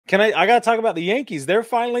I got to talk about the Yankees. They're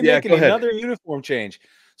finally making another uniform change.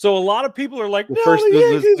 So a lot of people are like, no, the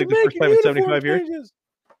Yankees are making uniform changes.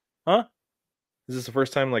 Huh? Is this the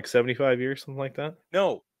first time in like 75 years, something like that?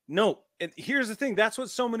 No. And here's the thing. That's what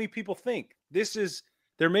so many people think.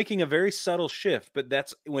 They're making a very subtle shift, but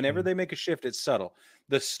that's whenever they make a shift, it's subtle.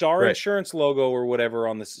 The Star Insurance logo or whatever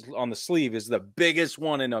on the sleeve is the biggest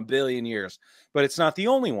one in a billion years, but it's not the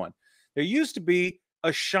only one. There used to be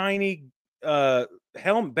a shiny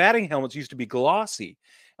batting helmets used to be glossy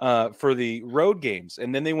for the road games,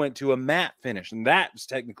 and then they went to a matte finish, and that was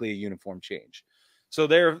technically a uniform change. So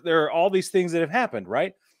there are all these things that have happened,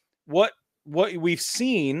 right? What we've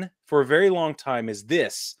seen for a very long time is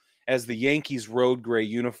this as the Yankees road gray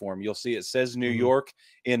uniform. You'll see it says New York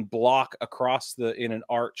in block in an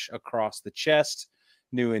arch across the chest,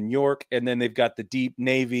 New in York, and then they've got the deep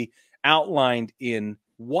navy outlined in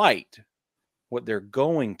white. What they're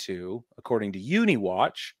going to, according to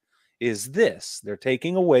Uniwatch, is this. They're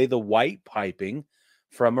taking away the white piping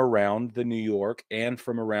from around the New York and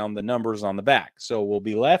from around the numbers on the back. So we'll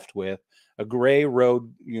be left with a gray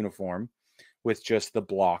road uniform with just the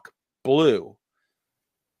block blue.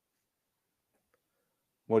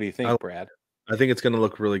 What do you think, Brad? I think it's going to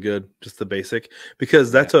look really good, just the basic,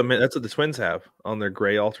 because that's what the Twins have on their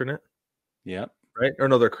gray alternate. Yeah. Right? Or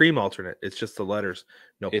no, their cream alternate. It's just the letters.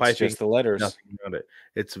 No piping. It's just the letters. Nothing around it.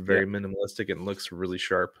 It's very minimalistic and looks really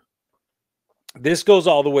sharp. This goes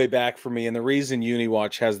all the way back for me, and the reason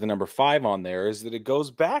Uniwatch has the number 5 on there is that it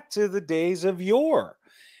goes back to the days of yore.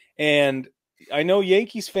 And I know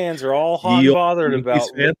Yankees fans are all hot and bothered about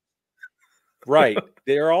right.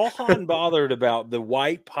 They're all hot and bothered about the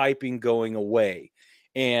white piping going away.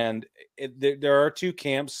 And there are two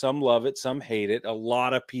camps. Some love it, some hate it. A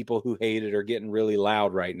lot of people who hate it are getting really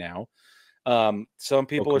loud right now. Some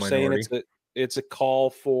people are saying it's a call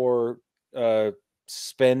for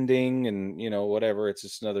spending and whatever. It's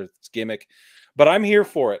just another gimmick. But I'm here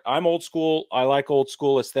for it. I'm old school. I like old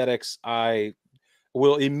school aesthetics. I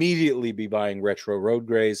will immediately be buying retro road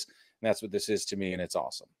grays. And that's what this is to me, and it's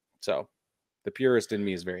awesome. So the purist in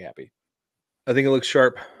me is very happy. I think it looks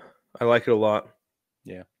sharp. I like it a lot.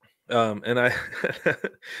 Yeah. And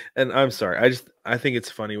I'm sorry. I think it's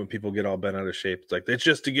funny when people get all bent out of shape. It's like, it's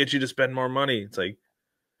just to get you to spend more money. It's like,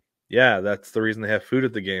 yeah, that's the reason they have food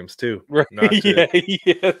at the games too. Right.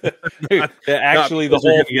 Actually, the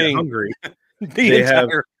whole thing. Hungry. The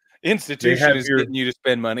entire institution is getting you to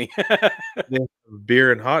spend money. They have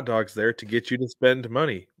beer and hot dogs there to get you to spend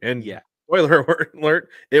money. And spoiler alert,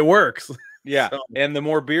 it works. Yeah. So. And the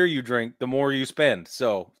more beer you drink, the more you spend.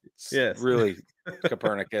 So really,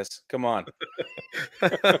 Copernicus, come on.